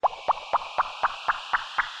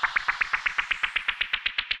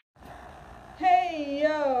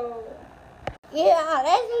Yeah,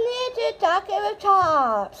 listen to Talking with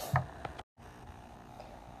Tops.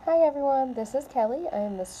 Hi everyone, this is Kelly. I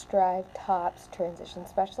am the Strive Tops Transition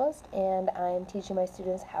Specialist, and I am teaching my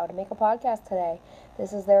students how to make a podcast today.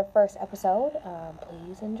 This is their first episode.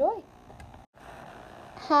 Please enjoy.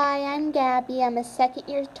 Hi, I'm Gabby. I'm a second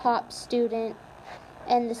year top student,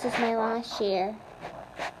 and this is my last year.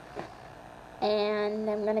 And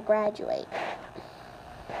I'm going to graduate.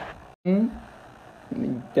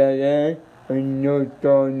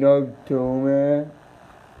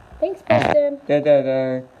 Thanks, Preston.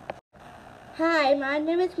 Hi, my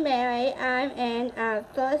name is Mary. I'm an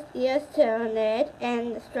first year student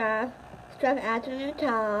in Strive Afternoon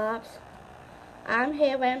Tops. I'm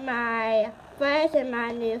here with my friends and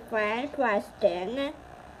my new friend, Preston.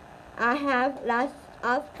 I have lots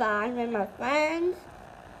of fun with my friends.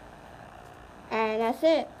 And that's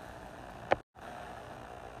it.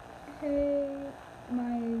 Hey,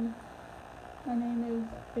 my name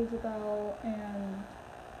is Isabel, and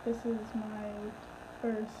this is my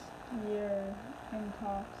first year in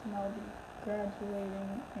Tops, and I'll be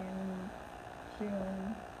graduating in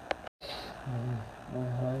June.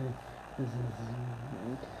 Hi, this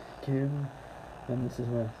is Kim, and this is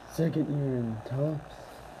my second year in Tops.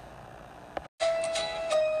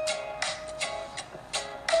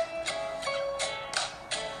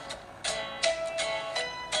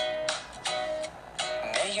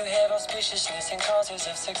 May you have auspiciousness and causes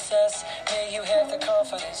of success. May you have the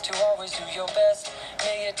confidence to always do your best.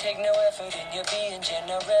 May you take no effort in your being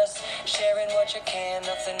generous. Sharing what you can,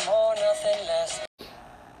 nothing more, nothing less.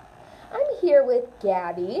 I'm here with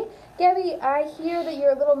Gabby. Gabby, I hear that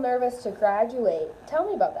you're a little nervous to graduate. Tell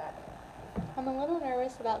me about that. I'm a little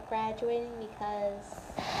nervous about graduating because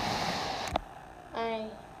I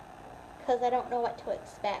don't know what to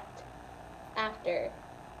expect after.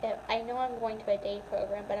 I know I'm going to a day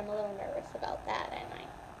program, but I'm a little nervous about that, and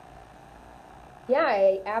Yeah,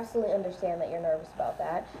 I absolutely understand that you're nervous about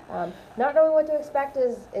that. Not knowing what to expect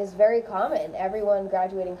is very common. Everyone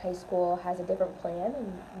graduating high school has a different plan,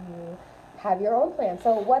 and you have your own plan.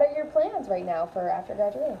 So what are your plans right now for after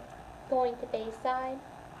graduating? going to Bayside.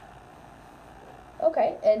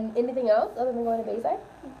 Okay, and anything else other than going to Bayside?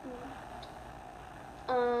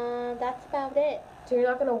 That's about it. So you're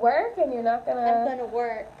not going to work, and you're not going to... I'm going to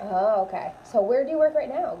work Oh, okay. So where do you work right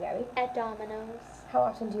now, Gabby? at Domino's How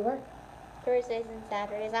often do you work? Thursdays and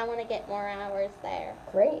Saturdays. I want to get more hours there.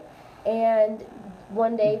 Great. And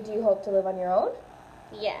one day, do you hope to live on your own?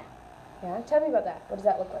 Yeah, Yeah, tell me about that. What does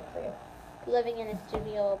that look like for you? living in a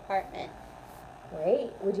studio apartment. Great.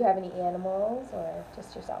 Would you have any animals or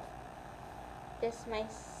just yourself? Just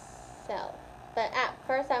myself. But at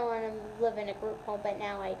first I want to live in a group home, but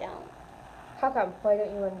now I don't. How come? Why don't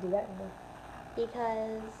you want to do that anymore?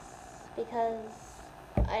 Because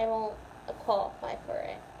I won't qualify for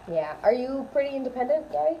it. Yeah. Are you pretty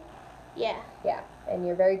independent, Gabby? Yeah, Yeah. And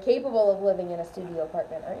you're very capable of living in a studio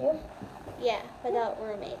apartment, aren't you? yeah, without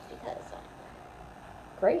roommates because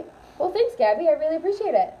Great. Well, thanks, Gabby. I really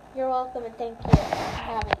appreciate it. you're welcome and thank you for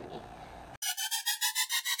having me.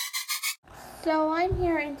 So I'm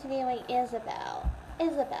here interviewing Isabel.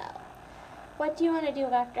 Isabel, what do you want to do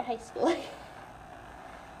after high school?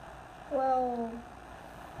 Well,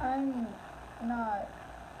 I'm not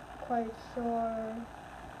quite sure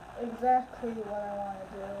exactly what I want to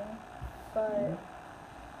do, but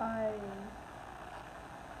I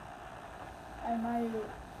might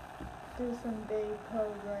do some day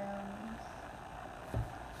programs.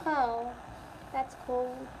 Oh, that's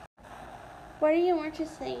cool. What are you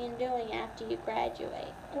interested in doing after you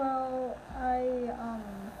graduate? Well, I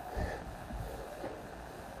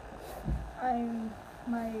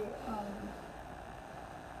might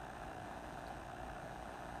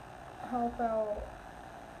help out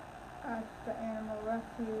at the animal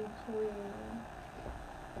refuge.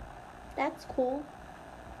 That's cool.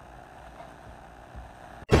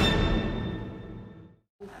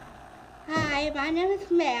 Hi, my name is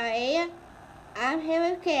Mary. I'm here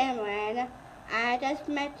with Cameron. I just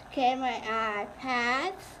met Cameron at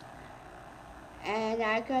PATS, and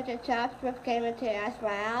I go to Tops with Cameron too as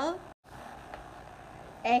well.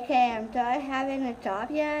 Hey Cam, do I have any job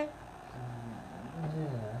yet? Yeah, I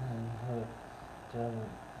have a job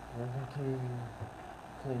at Burger King,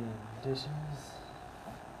 cleaning dishes.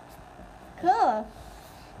 Cool.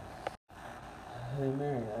 Hey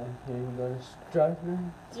Mary, I hear you go to Strive.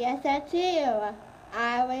 Yes, I do.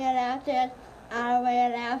 I will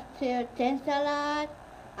have to dance a lot.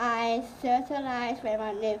 I socialize with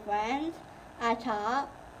my new friends. I talk.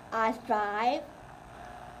 I strive.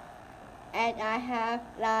 And I have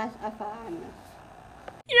lots of fun.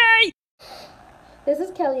 Yay! This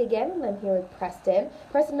is Kelly again, and I'm here with Preston.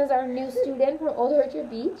 Preston is our new student from Old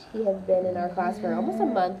Orchard Beach. He has been in our class for almost a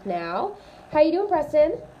month now. How you doing,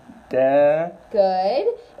 Preston? Good. Good.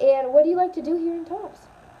 And what do you like to do here in Tops?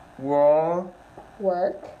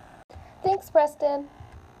 Work. Thanks, Preston.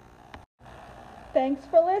 Thanks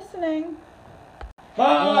for listening. Bye.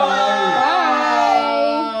 Bye.